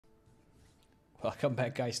Welcome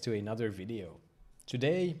back, guys, to another video.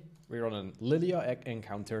 Today we're on a Lilia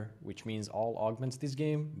encounter, which means all augments this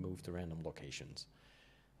game move to random locations.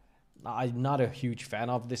 Now, I'm not a huge fan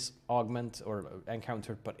of this augment or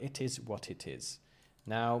encounter, but it is what it is.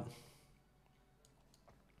 Now,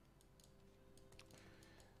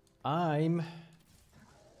 I'm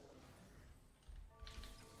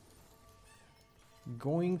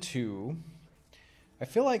going to... I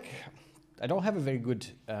feel like I don't have a very good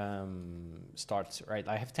start, right?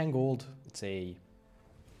 I have 10 gold. It's a... I'm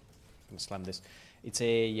gonna slam this. It's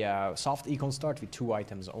a soft econ start with 2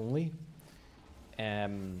 items only.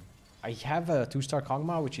 I have a 2-star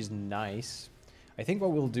Kog'Maw, which is nice. I think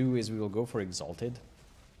what we'll do is we will go for Exalted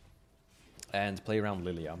and play around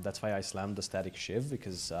Lilia. That's why I slammed the static Shiv,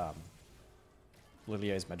 because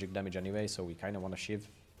Lilia is magic damage anyway, so we kind of want to Shiv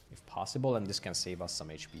if possible, and this can save us some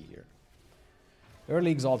HP here.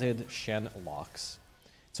 Early Exalted, Shen locks.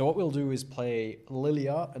 So what we'll do is play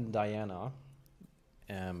Lilia and Diana.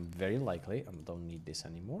 Very likely. I don't need this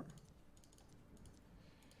anymore.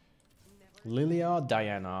 Lilia,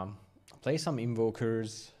 Diana. Play some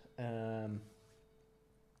Invokers.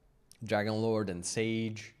 Dragonlord and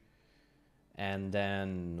Sage. And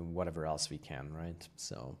then whatever else we can, right?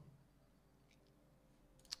 So...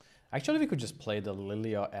 Actually, we could just play the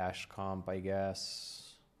Lilia Ashe comp, I guess.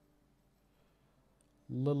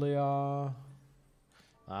 Lilia...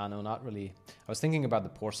 no, not really. I was thinking about the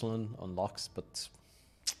Porcelain on Lux, but...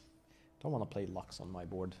 don't want to play Lux on my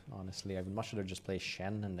board, honestly. I would much rather just play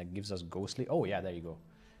Shen, and that gives us Ghostly. Oh, yeah, there you go.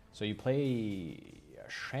 So you play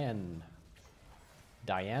Shen,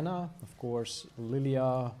 Diana, of course,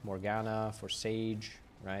 Lilia, Morgana for Sage,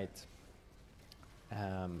 right?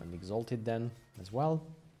 And Exalted then as well.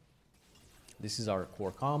 This is our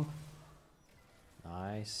core comp.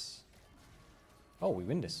 Nice. Oh, we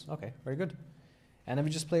win this. Okay, very good. And then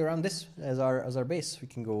we just play around this as our base. We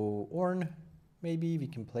can go Ornn, maybe. We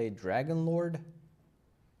can play Dragonlord.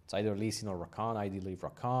 It's either Lee Sin or Rakan. Ideally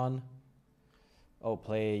Rakan. Oh,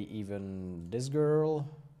 play even this girl.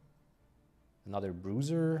 Another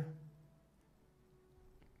bruiser.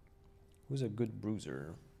 Who's a good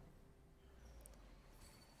bruiser?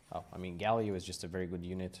 Oh, I mean, Galio is just a very good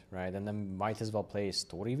unit, right? And then might as well play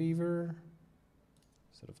Story Weaver.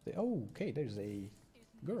 Sort of the... Oh, okay, there's a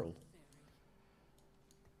girl.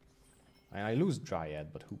 I lose Dryad,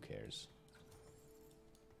 but who cares?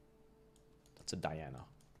 That's a Diana.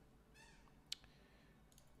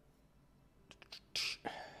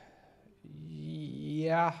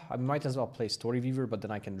 Yeah, I might as well play Story Weaver, but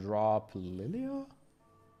then I can drop Lilia?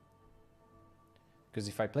 Because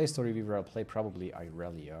if I play Story Weaver, I'll play probably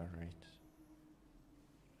Irelia, right?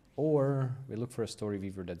 Or we look for a Story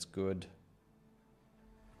Weaver that's good.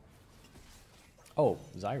 Oh,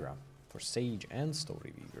 Zyra for Sage and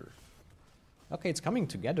Story Weaver. Okay, it's coming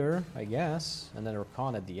together, I guess. And then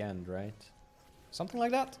Rakan at the end, right? Something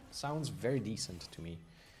like that. Sounds very decent to me.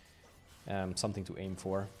 Something to aim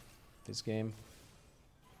for this game.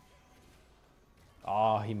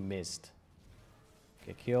 Ah, he missed.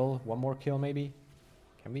 Okay, kill. One more kill, maybe?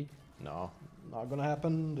 Can we? No, not gonna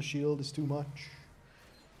happen. The shield is too much.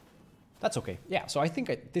 That's okay. Yeah, so I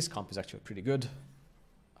think this comp is actually pretty good.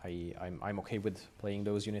 I'm okay with playing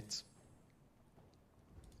those units.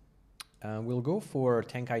 We'll go for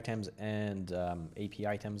tank items and AP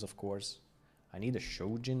items, of course. I need a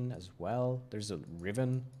Shojin as well. There's a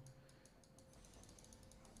Riven.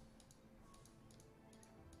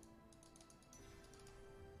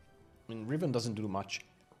 I mean, Riven doesn't do much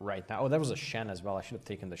right now. Oh, there was a Shen as well. I should have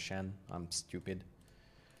taken the Shen. I'm stupid.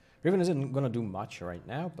 Riven isn't going to do much right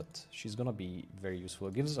now, but she's going to be very useful.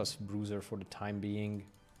 It gives us Bruiser for the time being.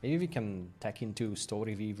 Maybe we can tack into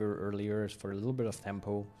Story Weaver earlier for a little bit of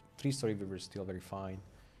tempo. 3 Story Weaver is still very fine.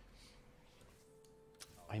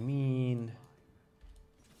 I mean,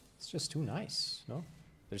 it's just too nice, no?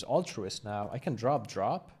 There's Altruist now. I can drop.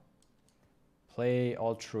 Play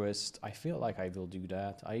Altruist. I feel like I will do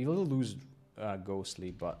that. I will lose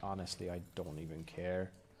Ghostly, but honestly, I don't even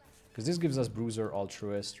care. Because this gives us Bruiser,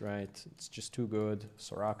 Altruist, right? It's just too good.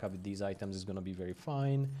 Soraka with these items is going to be very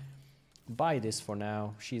fine. Buy this for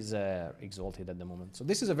now. She's Exalted at the moment. So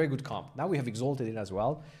this is a very good comp. Now we have Exalted it as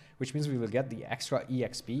well, which means we will get the extra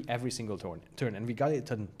EXP every single turn. And we got it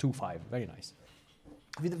on 2-5. Very nice.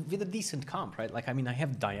 With a decent comp, right? Like, I mean, I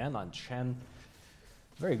have Diana and Shen.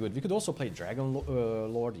 Very good. We could also play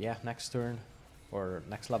Dragonlord, yeah, next turn. Or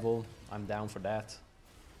next level. I'm down for that.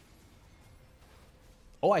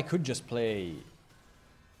 Oh, I could just play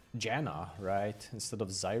Janna, right? Instead of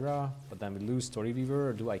Zyra. But then we lose Story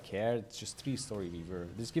Weaver. Do I care? It's just 3 Story Weaver.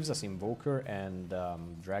 This gives us Invoker and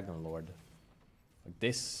Dragonlord. Like,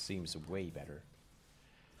 this seems way better.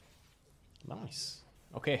 Nice.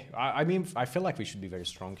 Okay, I mean, I feel like we should be very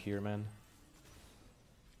strong here, man.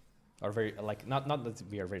 Or very, like, not that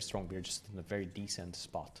we are very strong, we are just in a very decent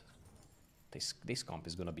spot. This comp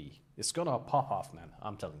is gonna be, it's gonna pop off, man,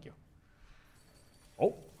 I'm telling you.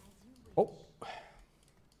 Oh, oh,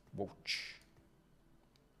 wouch.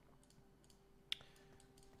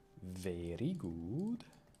 Very good.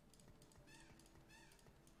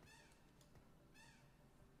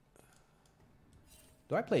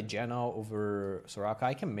 Do I play Janna over Soraka?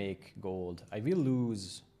 I can make gold. I will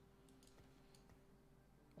lose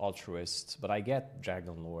Altruist, but I get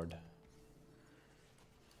Dragonlord.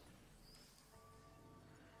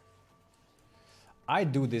 I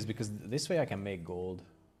do this because this way I can make gold,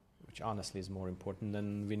 which honestly is more important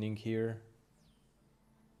than winning here.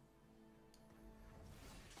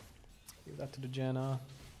 Give that to the Janna.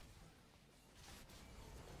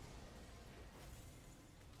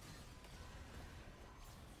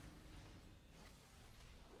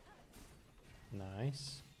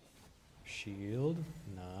 Nice. Shield.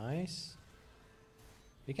 Nice.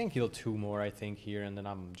 We can kill 2 more, I think, here, and then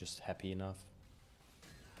I'm just happy enough.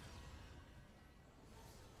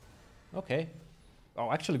 Okay.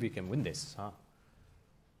 Oh, actually, we can win this, huh?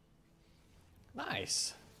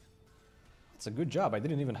 Nice. That's a good job. I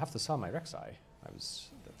didn't even have to sell my Rek'Sai.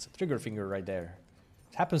 That's a trigger finger right there.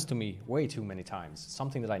 It happens to me way too many times. It's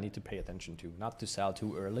something that I need to pay attention to, not to sell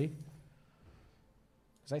too early.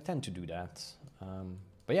 Because I tend to do that.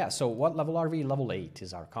 But yeah, so what level are we? Level 8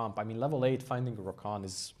 is our comp. I mean, level 8, finding Rakan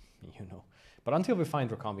is, you know. But until we find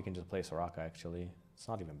Rakan, we can just play Soraka, actually. It's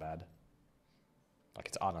not even bad. Like,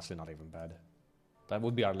 it's honestly not even bad. That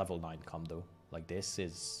would be our level 9 comp, though. Like, this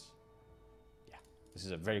is... Yeah, this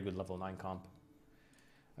is a very good level 9 comp.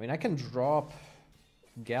 I mean, I can drop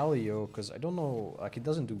Galio, because I don't know... Like, it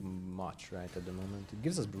doesn't do much, right, at the moment. It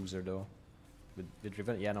gives us Bruiser, though. With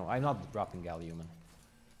Riven... Yeah, no, I'm not dropping Galio, man.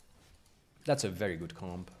 That's a very good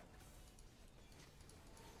comp.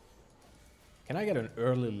 Can I get an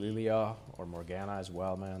early Lilia or Morgana as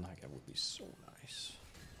well, man? Like, that would be so nice.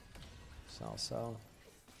 Sell.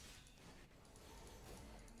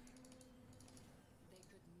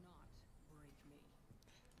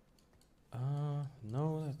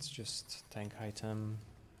 No, that's just tank item.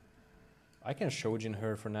 I can Shojin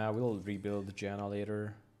her for now. We'll rebuild Janna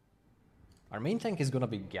later. Our main tank is gonna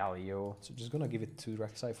be Galio, so just gonna give it to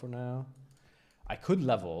Rek'Sai for now. I could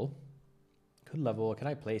level. Can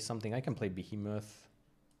I play something? I can play Behemoth.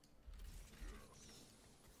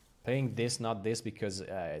 Playing this, not this, because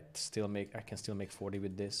I can still make 40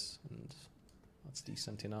 with this, and that's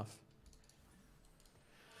decent enough.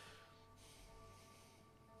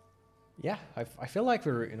 Yeah, I feel like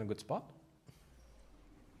we're in a good spot.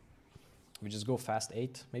 We just go fast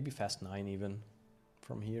 8, maybe fast 9 even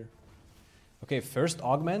from here. Okay, first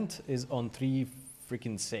augment is on 3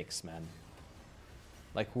 freaking 6, man.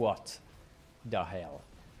 Like what the hell?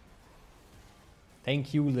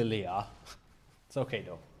 Thank you, Lilia. It's okay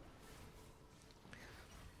though.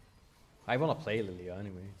 I want to play Lilia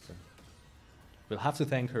anyway, so we'll have to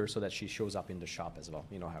thank her so that she shows up in the shop as well.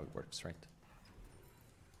 You know how it works, right?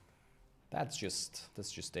 That's just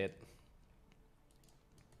it.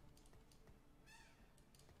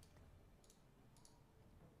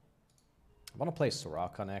 I want to play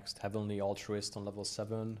Soraka next. Heavenly Altruist on level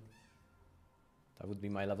 7. That would be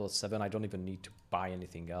my level 7. I don't even need to buy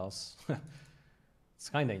anything else. It's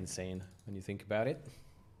kind of insane when you think about it.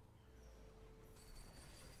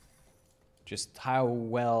 Just how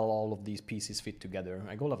well all of these pieces fit together.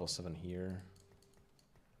 I go level 7 here.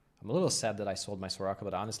 I'm a little sad that I sold my Soraka,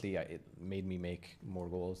 but honestly, it made me make more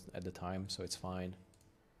gold at the time, so it's fine.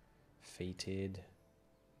 Fated.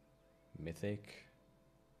 Mythic.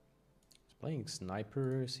 He's playing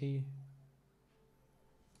Sniper, is he?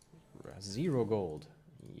 0 gold.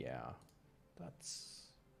 Yeah, that's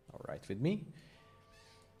alright with me.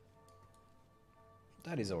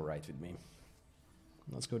 That is alright with me.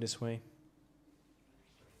 Let's go this way.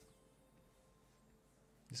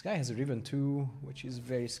 This guy has a Riven too, which is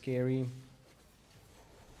very scary.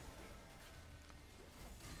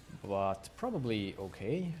 But probably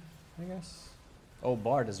okay, I guess. Oh,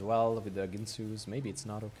 Bard as well with the Ginsus. Maybe it's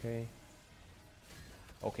not okay.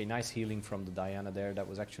 Okay, nice healing from the Diana there. That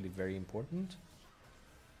was actually very important.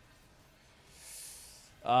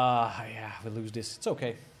 Yeah, we lose this. It's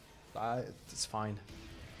okay. It's fine.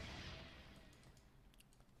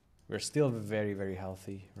 We're still very, very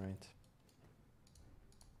healthy, right?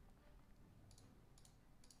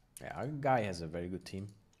 Yeah, our guy has a very good team.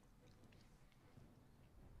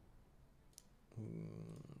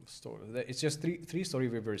 It's just three story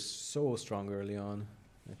rivers so strong early on.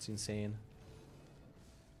 That's insane.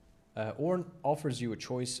 Orn offers you a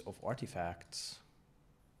choice of artifacts.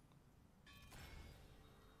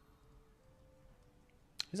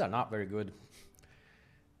 These are not very good.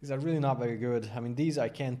 These are really not very good. I mean, these I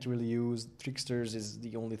can't really use. Tricksters is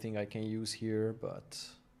the only thing I can use here, but...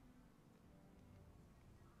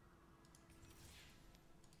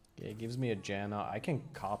 Okay, it gives me a Janna. I can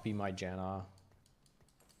copy my Janna,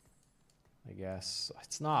 I guess.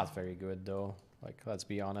 It's not very good, though. Like, let's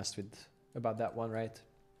be honest about that one, right?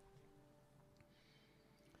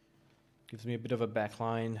 Gives me a bit of a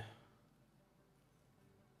backline.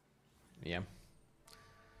 Yeah.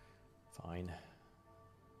 Fine.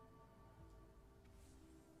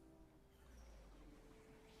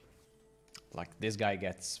 Like, this guy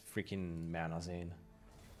gets freaking mana Zane.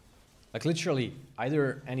 Like, literally,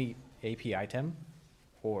 either any AP item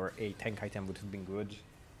or a tank item would have been good.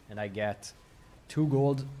 And I get 2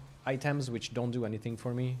 gold items, which don't do anything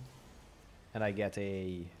for me. And I get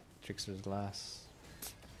a Trickster's Glass.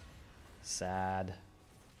 Sad.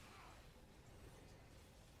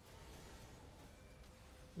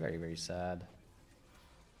 Very, very sad.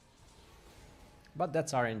 But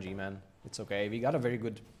that's RNG, man. It's okay. We got a very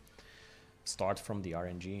good start from the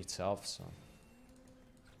RNG itself, so...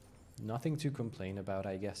 Nothing to complain about,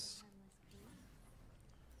 I guess.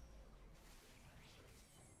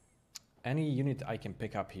 Any unit I can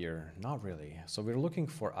pick up here? Not really. So we're looking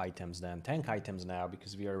for items then. Tank items now,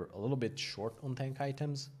 because we are a little bit short on tank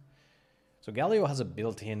items. So Galio has a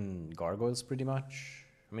built-in gargoyles pretty much.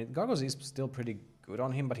 I mean, gargoyles is still pretty good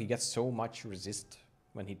on him, but he gets so much resist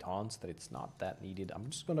when he taunts that it's not that needed. I'm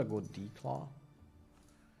just gonna go Declaw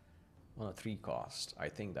on a 3 cost. I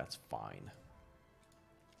think that's fine.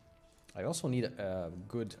 I also need a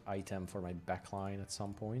good item for my backline at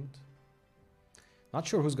some point. Not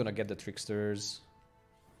sure who's gonna get the Tricksters.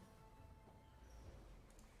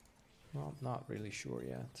 Well, not really sure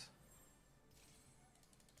yet.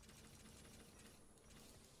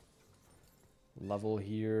 Level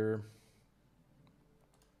here.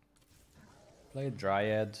 Play a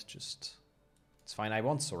Dryad, just... It's fine, I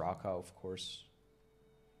want Soraka, of course.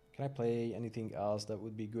 Can I play anything else that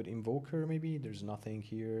would be good? Invoker, maybe? There's nothing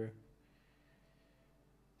here.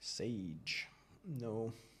 Sage.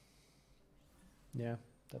 No. Yeah,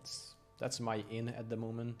 that's my in at the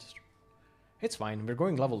moment. It's fine, we're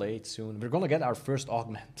going level 8 soon. We're gonna get our first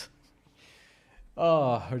augment.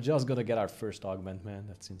 Oh, we're just gonna get our first augment, man.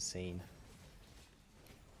 That's insane.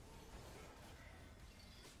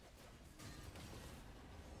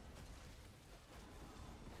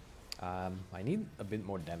 I need a bit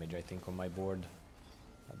more damage, I think, on my board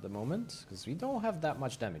at the moment, because we don't have that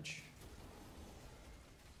much damage.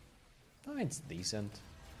 Oh, it's decent.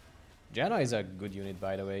 Janna is a good unit,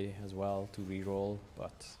 by the way, as well, to reroll,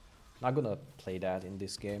 but not gonna play that in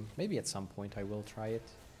this game. Maybe at some point I will try it.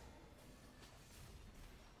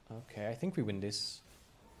 Okay, I think we win this.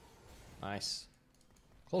 Nice.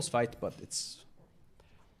 Close fight, but it's...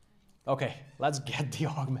 Okay, let's get the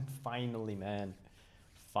augment finally, man.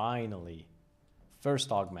 Finally.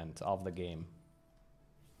 First augment of the game.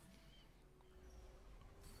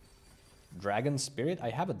 Dragon Spirit?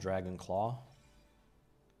 I have a Dragon Claw.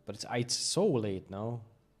 But it's so late now.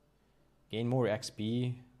 Gain more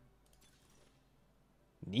XP.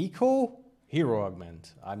 Nico? Hero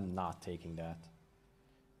augment. I'm not taking that.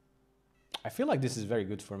 I feel like this is very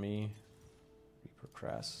good for me. Reaper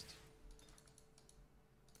Crest.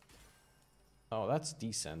 Oh, that's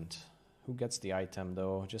decent. Who gets the item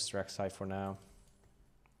though? Just Rek'Sai for now.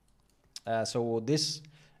 So this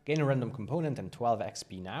gain a random component and 12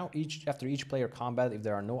 XP now. After each player combat, if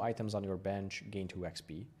there are no items on your bench, gain 2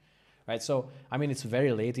 XP. Right, so I mean it's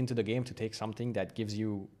very late into the game to take something that gives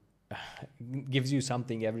you gives you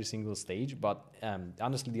something every single stage. But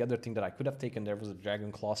honestly, the other thing that I could have taken there was the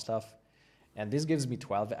Dragon Claw stuff. And this gives me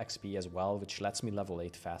 12 XP as well, which lets me level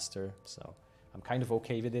 8 faster. So I'm kind of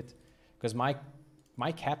okay with it. Because my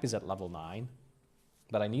cap is at level 9.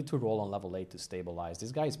 But I need to roll on level 8 to stabilize.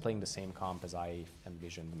 This guy is playing the same comp as I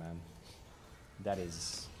envisioned, man. That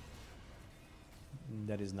is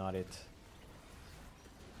not it.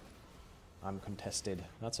 I'm contested.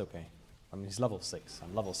 That's okay. I mean, he's level 6.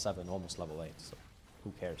 I'm level 7, almost level 8. So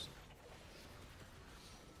who cares?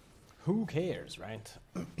 Who cares, right?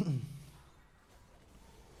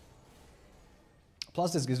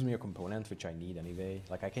 Plus, this gives me a component which I need anyway.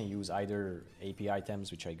 Like, I can use either AP items,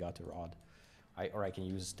 which I got a rod, or I can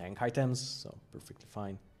use tank items, so perfectly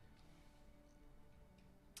fine.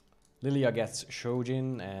 Lilia gets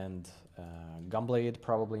Shojin and Gunblade,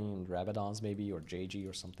 probably in Rabadons maybe, or JG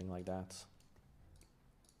or something like that.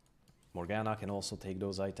 Morgana can also take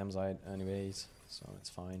those items anyways, so it's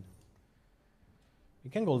fine. We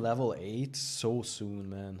can go level 8 so soon,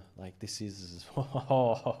 man. Like, this is...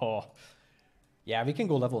 Yeah, we can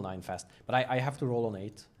go level 9 fast. But I have to roll on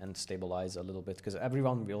 8 and stabilize a little bit, because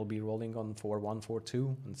everyone will be rolling on 4-1,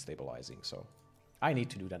 4-2 and stabilizing, so... I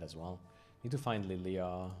need to do that as well. Need to find Lilia.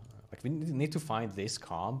 Like, we need to find this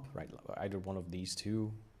comp, right? Either one of these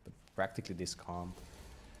two, but practically this comp.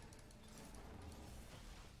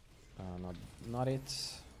 Not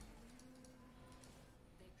it.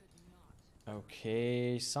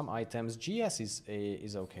 Okay, some items. GS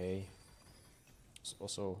is okay.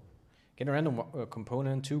 Also, get a random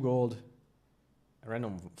component, 2 gold. A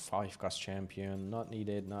random 5-cost champion. Not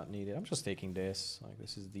needed, not needed. I'm just taking this. Like,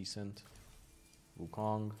 this is decent.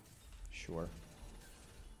 Wukong. Sure.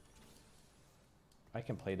 I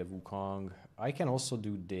can play the Wukong. I can also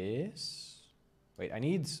do this. Wait, I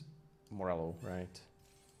need Morello, right?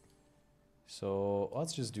 So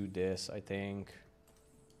let's just do this, I think.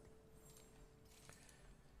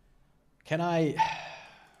 Can I...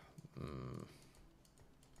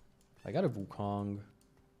 I got a Wukong.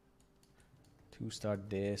 2-start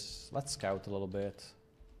this. Let's scout a little bit.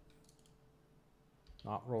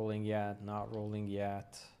 Not rolling yet, not rolling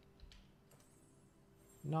yet.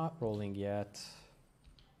 Not rolling yet.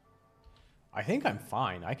 I think I'm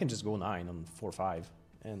fine. I can just go 9 on 4-5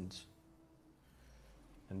 and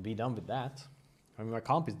be done with that. I mean, my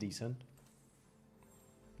comp is decent.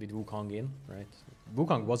 With Wukong in, right?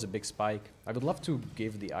 Wukong was a big spike. I would love to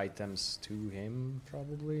give the items to him,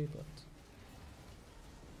 probably, but...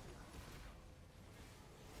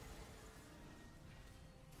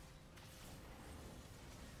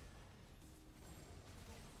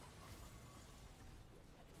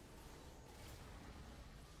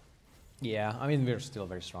 Yeah, I mean, we're still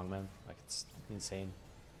very strong, man. Like, it's insane.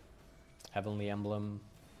 Heavenly Emblem.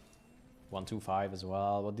 125 as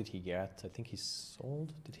well. What did he get? I think he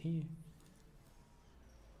sold. Did he?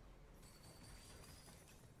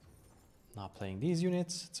 Not playing these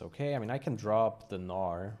units. It's okay. I mean, I can drop the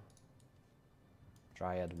Gnar.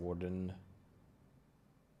 Dryad Warden.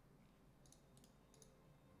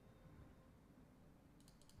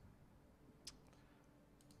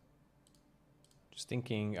 Just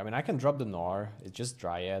thinking, I mean, I can drop the Gnar. It's just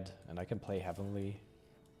Dryad, and I can play Heavenly,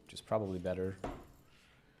 which is probably better.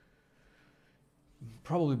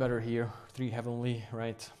 Probably better here. 3 Heavenly,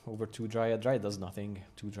 right? Over 2 Dryad. Dryad does nothing.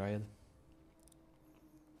 2 Dryad.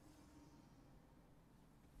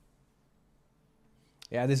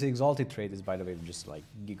 Yeah, this Exalted trait is, by the way, just like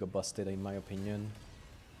giga busted in my opinion.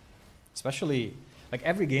 Especially, like,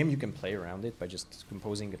 every game you can play around it by just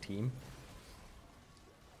composing a team.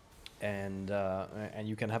 And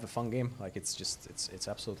you can have a fun game. Like, it's just, it's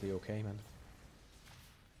absolutely okay, man.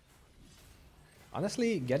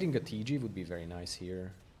 Honestly, getting a TG would be very nice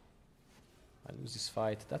here. I lose this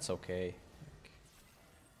fight, that's okay.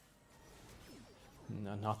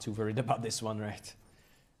 Like, not too worried about this one, right?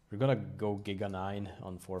 We're gonna go Giga 9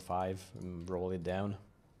 on 4-5 and roll it down.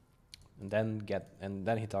 And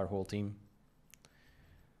then hit our whole team.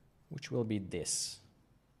 Which will be this.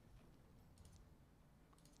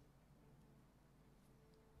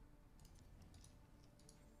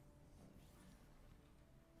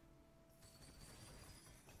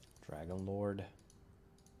 Dragonlord.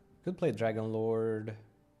 Could play Dragonlord.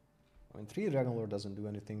 I mean, 3 Dragonlord doesn't do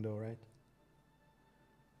anything though, right?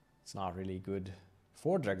 It's not really good.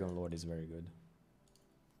 4 Dragonlord is very good.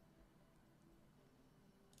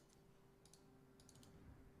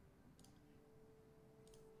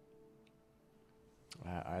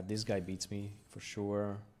 This guy beats me for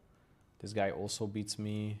sure. This guy also beats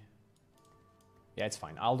me. Yeah, it's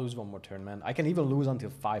fine. I'll lose one more turn, man. I can even lose until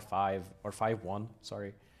 5-5 or 5-1,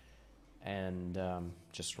 sorry. And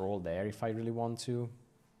just roll there if I really want to.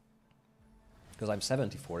 Because I'm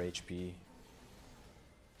 74 HP.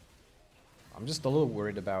 I'm just a little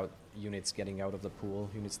worried about units getting out of the pool,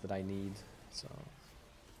 units that I need, so...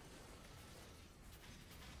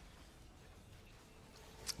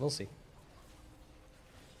 We'll see.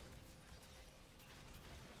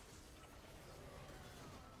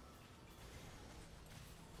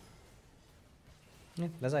 Yeah,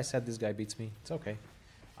 as I said, this guy beats me. It's okay.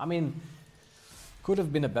 I mean, could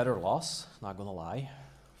have been a better loss, not gonna lie.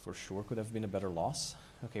 For sure could have been a better loss.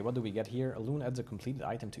 Okay, what do we get here? A loon adds a completed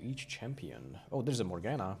item to each champion. Oh, there's a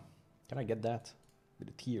Morgana. Can I get that? With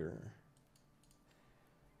a tier.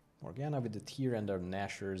 Morgana with the tier and their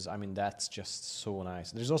Nashers. I mean, that's just so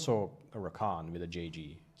nice. There's also a Rakan with a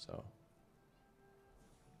JG, so...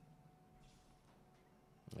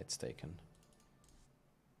 It's taken.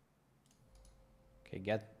 Okay,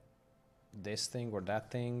 get this thing or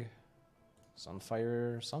that thing.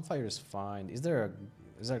 Sunfire. Sunfire is fine. Is there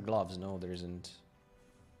gloves? No, there isn't.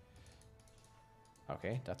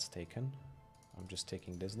 Okay, that's taken. I'm just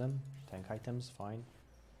taking this then. Tank items, fine.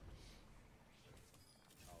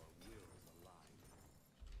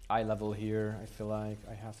 Eye level here, I feel like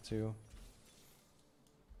I have to.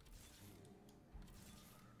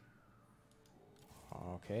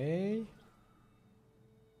 Okay.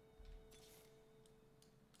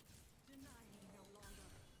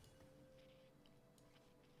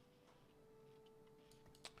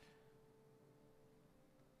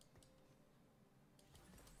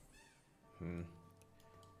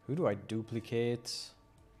 Who do I duplicate?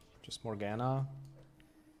 Just Morgana.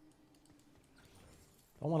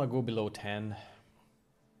 Don't want to go below 10.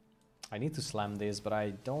 I need to slam this, but I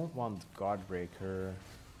don't want Guardbreaker.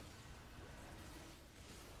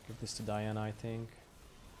 Give this to Diana, I think.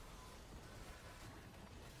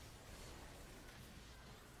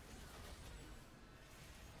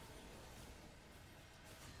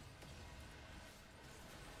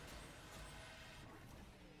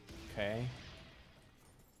 Okay.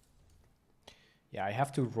 Yeah, I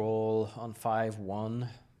have to roll on 5-1.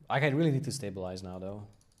 Like, I really need to stabilize now, though.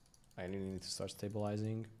 I really need to start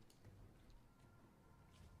stabilizing.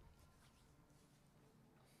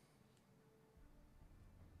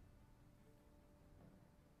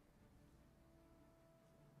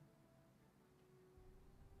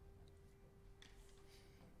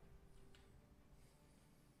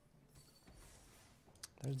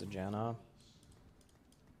 There's the Janna.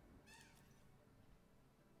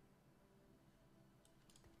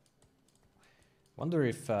 Wonder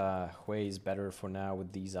if Hui is better for now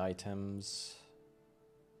with these items.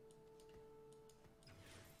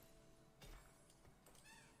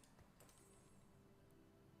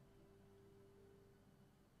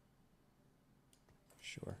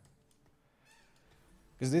 Sure.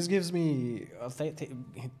 Because this gives me...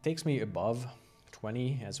 it takes me above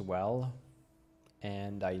 20 as well.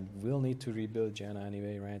 And I will need to rebuild Janna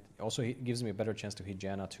anyway, right? Also, it gives me a better chance to hit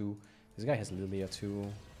Janna too. This guy has Lilia too.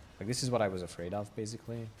 Like, this is what I was afraid of,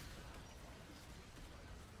 basically.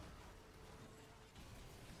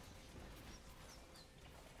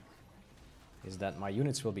 Is that my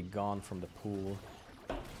units will be gone from the pool.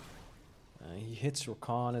 He hits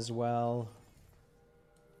Rakan as well.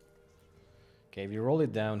 Okay, we roll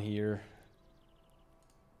it down here.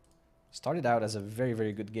 Started out as a very,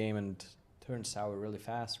 very good game and turned sour really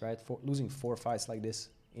fast, right? Losing 4 fights like this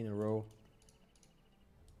in a row.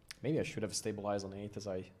 Maybe I should have stabilized on 8 as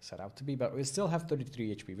I set out to be, but we still have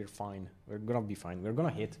 33 HP. We're fine. We're gonna be fine. We're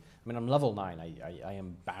gonna hit. I mean, I'm level 9. I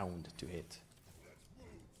am bound to hit.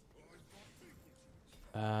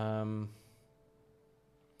 And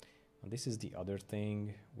this is the other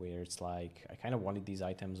thing where it's like I kind of wanted these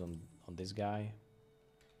items on this guy.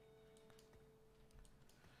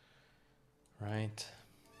 Right.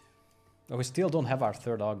 Oh, we still don't have our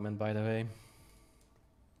third augment, by the way.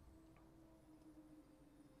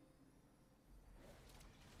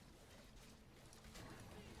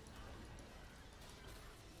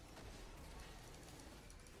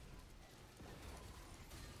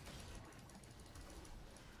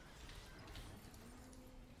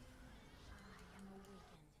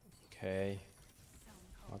 Okay,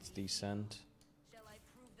 that's decent. Shall I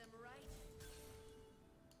prove them right?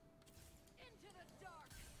 Into the dark.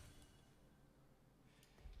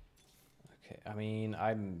 Okay, I mean,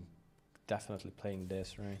 I'm definitely playing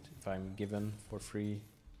this, right? If I'm given for free.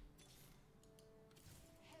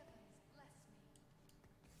 Heavens bless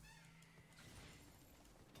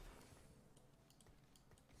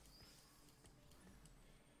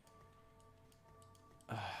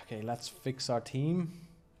me. Okay, let's fix our team,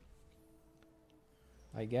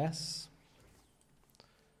 I guess.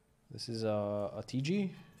 This is a TG.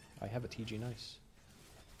 I have a TG, nice.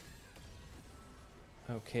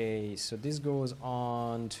 Okay, so this goes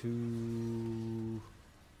on to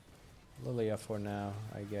Lilia for now,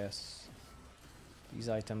 I guess. These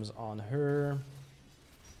items on her.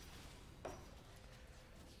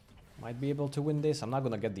 Might be able to win this. I'm not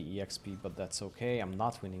gonna get the EXP, but that's okay. I'm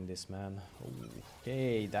not winning this, man.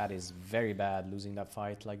 Okay, that is very bad, losing that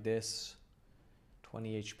fight like this.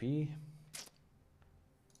 20 HP.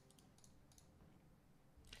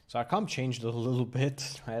 So our comp changed a little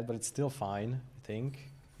bit, right? But it's still fine, I think,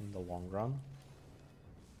 in the long run.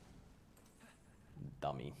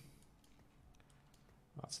 Dummy.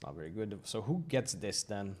 That's not very good. So who gets this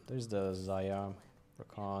then? There's the Zaya,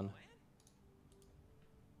 Rakan.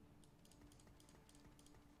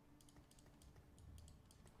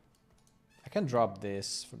 I can drop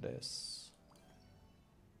this for this.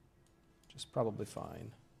 Which is probably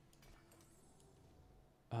fine.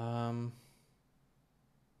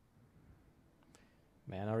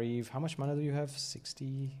 Mana Reeve. How much mana do you have?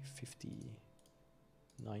 60, 50.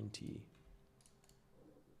 90.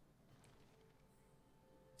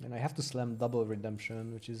 And I have to slam double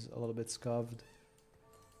redemption, which is a little bit scuffed.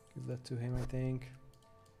 Give that to him, I think.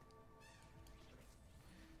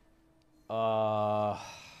 I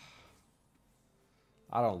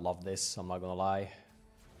don't love this, I'm not gonna lie.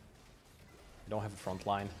 I don't have a front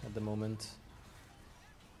line at the moment.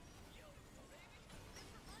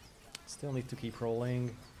 Still need to keep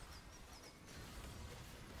rolling.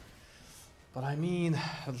 But I mean,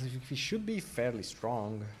 we should be fairly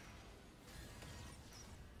strong.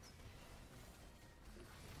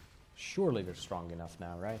 Surely we're strong enough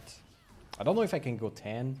now, right? I don't know if I can go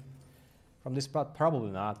 10 from this spot.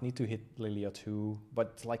 Probably not. Need to hit Lilia too.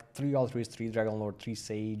 But like 3 altruist, 3 Dragonlord, 3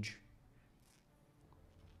 Sage.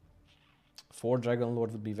 4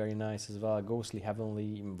 Dragonlord would be very nice as well. Ghostly,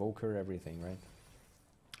 Heavenly, Invoker, everything, right?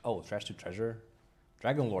 Oh, Trash to Treasure.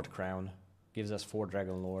 Dragonlord Crown gives us 4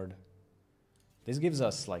 Dragonlord. This gives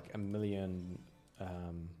us like a million... I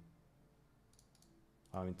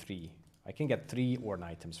mean 3. I can get 3 Orn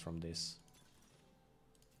items from this.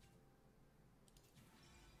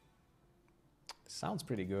 Sounds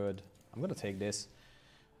pretty good. I'm gonna take this.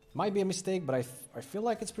 Might be a mistake, but I feel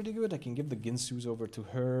like it's pretty good. I can give the Ginsus over to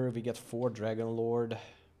her. We get 4 Dragonlord.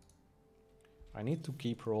 I need to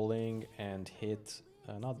keep rolling and hit,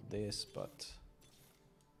 not this, but...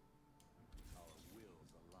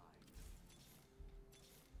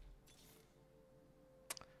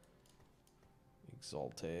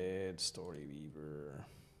 Exalted, Story Weaver.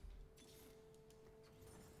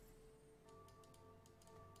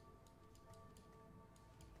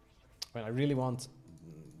 I mean, I really want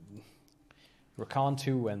Rakan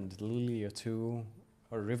 2 and Lilia 2,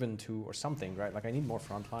 or Riven 2, or something, right? Like, I need more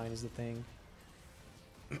frontline is the thing.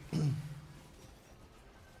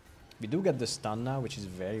 We do get the stun now, which is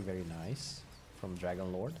very, very nice from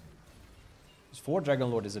Dragonlord. 4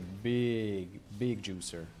 Dragonlord is a big, big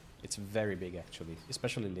juicer. It's very big, actually,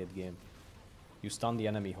 especially late game. You stun the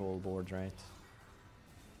enemy whole board, right?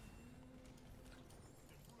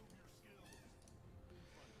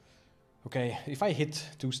 Okay, if I hit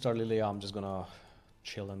 2-star Lilia, I'm just gonna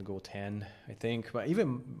chill and go 10, I think. But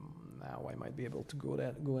even now, I might be able to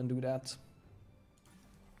go and do that.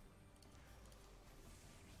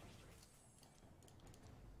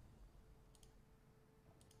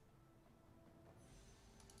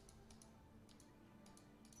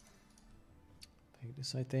 Take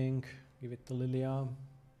this, I think. Give it to Lilia.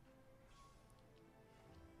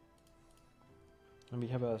 And we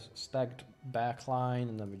have a stacked back line,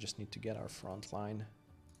 and then we just need to get our front line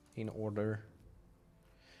in order.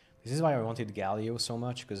 This is why I wanted Galio so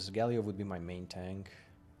much, because Galio would be my main tank.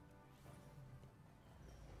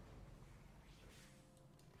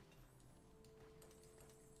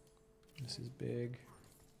 This is big.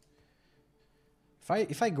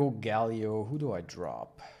 If I go Galio, who do I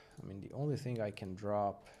drop? I mean, the only thing I can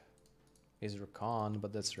drop is Rakan,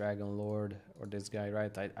 but that's Dragonlord, or this guy,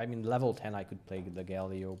 right? I mean, level 10 I could play the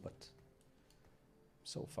Galio, but I'm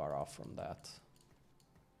so far off from that.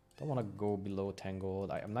 Don't want to go below 10 gold.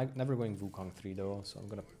 I'm never going Wukong 3 though, so I'm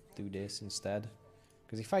gonna do this instead.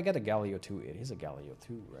 Because if I get a Galio 2, it is a Galio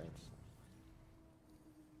 2, right?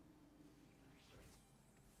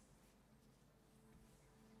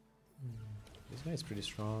 This guy is pretty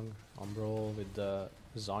strong. Umbral with the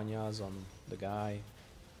Zanyas on the guy.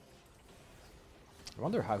 I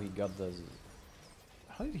wonder how he got the...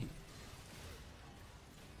 How did he...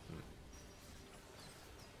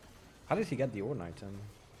 How did he get the Orn item?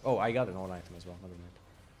 Oh, I got an Orn item as well. Never mind.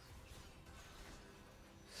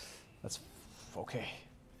 That's... Okay.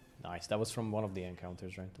 Nice. That was from one of the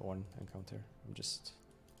encounters, right? Orn encounter. I'm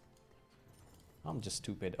just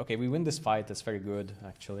stupid. Okay, we win this fight. That's very good,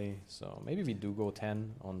 actually. So maybe we do go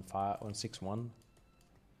 10 on 6-1.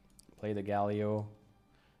 Play the Galio.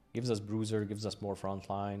 Gives us Bruiser, gives us more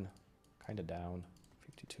frontline. Kind of down.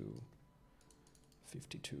 52.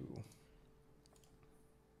 52.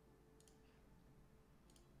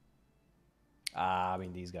 I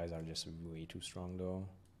mean, these guys are just way too strong, though.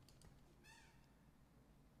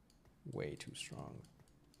 Way too strong.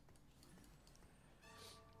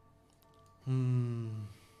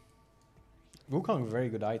 Wukong, very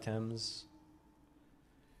good items.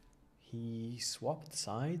 He swapped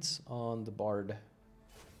sides on the Bard.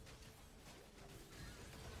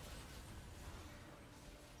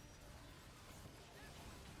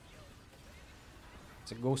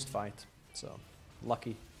 It's a ghost fight, so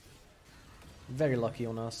lucky. Very lucky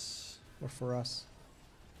on us, or for us.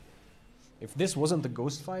 If this wasn't a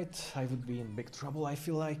ghost fight, I would be in big trouble, I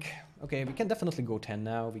feel like. Okay, we can definitely go 10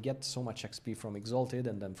 now. We get so much XP from Exalted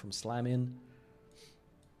and then from Slamin.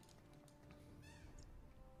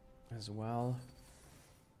 as well.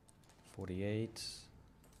 48.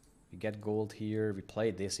 We get gold here. We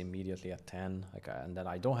play this immediately at 10. Like, and then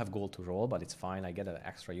I don't have gold to roll, but it's fine. I get an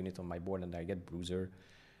extra unit on my board and I get Bruiser,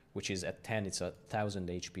 which is at 10. It's 1,000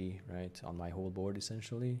 HP, right? On my whole board,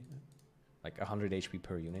 essentially. Like 100 HP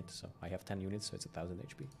per unit. So I have 10 units, so it's 1,000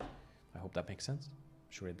 HP. I hope that makes sense.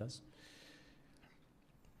 I'm sure it does.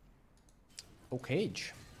 Okay.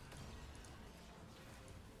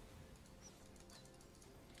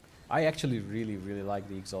 I actually really like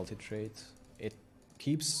the Exalted trait. It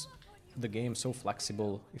keeps the game so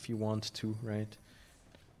flexible if you want to, right?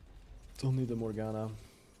 Don't need the Morgana.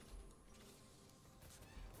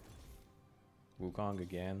 Wukong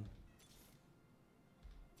again.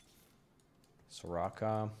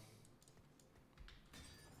 Soraka.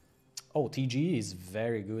 Oh, TG is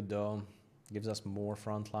very good though. Gives us more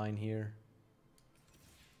frontline here.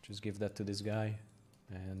 Just give that to this guy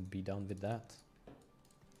and be done with that.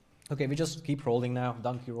 Okay, we just keep rolling now,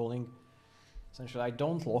 donkey rolling. Essentially, I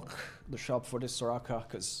don't lock the shop for this Soraka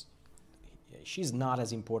because she's not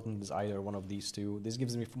as important as either one of these two. This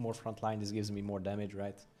gives me more frontline, this gives me more damage,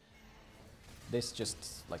 right? This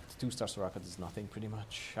just, like, the 2-star Soraka does nothing pretty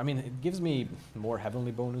much. I mean, it gives me more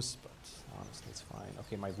heavenly bonus, but honestly, it's fine.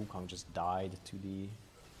 Okay, my Wukong just died to the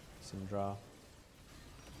Syndra.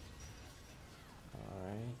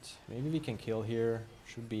 Alright, maybe we can kill here.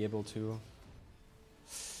 Should be able to.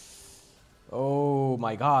 Oh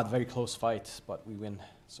my god, very close fight, but we win,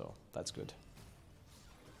 so that's good.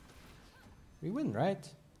 We win, right?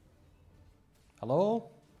 Hello?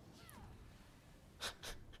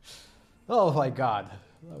 Oh my god,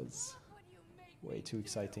 that was way too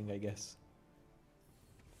exciting, I guess.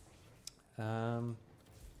 Another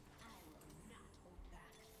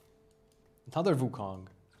Wukong.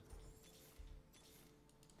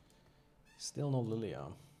 Still no Lilia.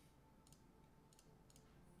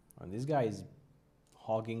 And this guy is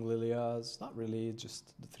hogging Lilias. Not really,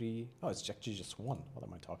 just the 3. Oh, it's actually just 1. What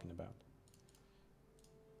am I talking about?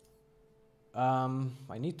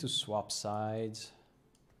 I need to swap sides.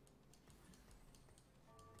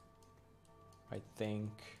 I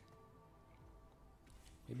think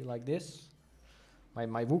maybe like this. My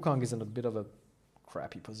Wukong is in a bit of a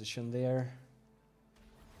crappy position there.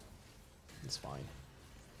 It's fine.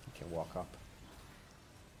 He can walk up.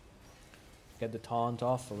 Get the taunt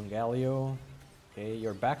off of Galio. Okay,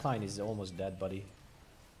 your backline is almost dead, buddy.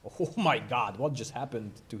 Oh my god, what just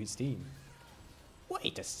happened to his team?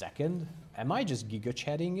 Wait a second. Am I just giga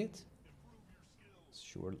chatting it?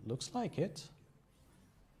 Sure looks like it.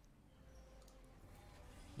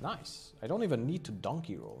 Nice. I don't even need to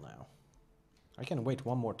donkey roll now. I can wait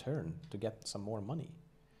one more turn to get some more money.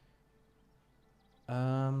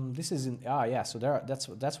 This is in yeah. So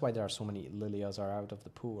that's why there are so many Lilias are out of the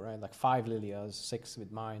pool, right? Like 5 Lilias, 6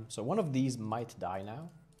 with mine. So one of these might die now.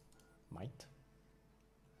 Might.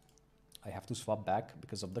 I have to swap back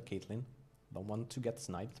because of the Caitlyn. Don't want to get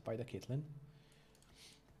sniped by the Caitlyn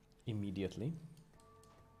immediately.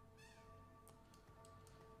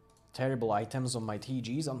 Terrible items on my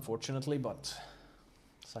TGs, unfortunately, but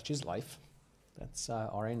such is life. That's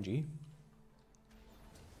RNG.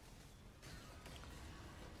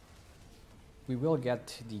 We will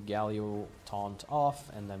get the Galio taunt off,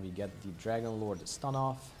 and then we get the Dragonlord stun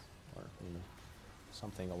off, or you know,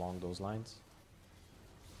 something along those lines.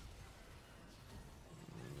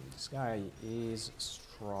 This guy is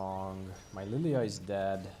strong. My Lilia is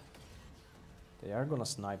dead. They are gonna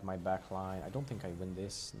snipe my backline. I don't think I win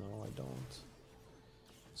this. No, I don't.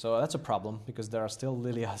 So that's a problem, because there are still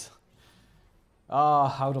Lilias.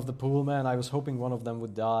 Out of the pool, man. I was hoping one of them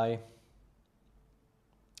would die.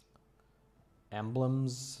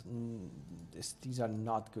 Emblems. These are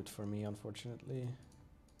not good for me, unfortunately.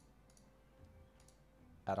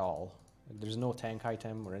 At all. Like, there's no tank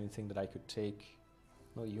item or anything that I could take.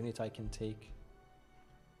 No unit I can take.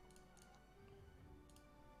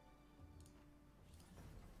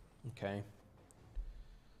 Okay.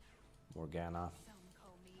 Morgana. Some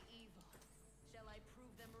call me evil. Shall I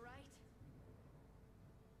prove them right?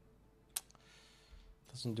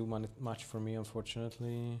 Doesn't do much for me,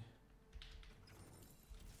 unfortunately.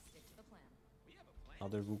 Stick to the plan. We have a plan.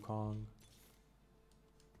 Another Wukong.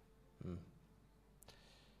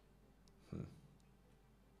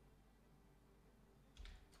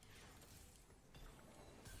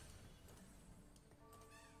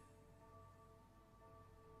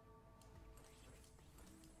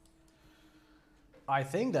 I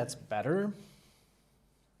think that's better.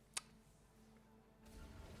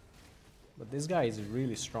 But this guy is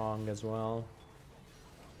really strong as well.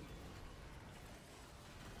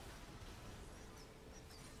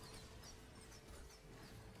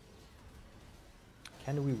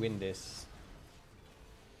 Can we win this?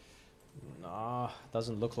 Nah,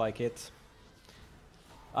 doesn't look like it.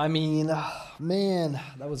 I mean, man,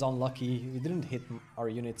 that was unlucky. We didn't hit our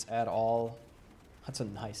units at all. That's a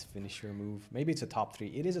nice finisher move. Maybe it's a top 3.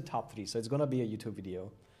 It is a top 3, so it's gonna be a YouTube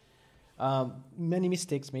video. Many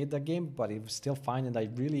mistakes made that game, but it was still fine, and I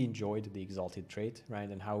really enjoyed the Exalted trait, right,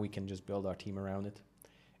 and how we can just build our team around it.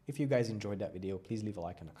 If you guys enjoyed that video, please leave a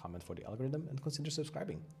like and a comment for the algorithm, and consider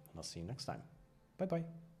subscribing. And I'll see you next time.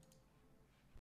 Bye-bye.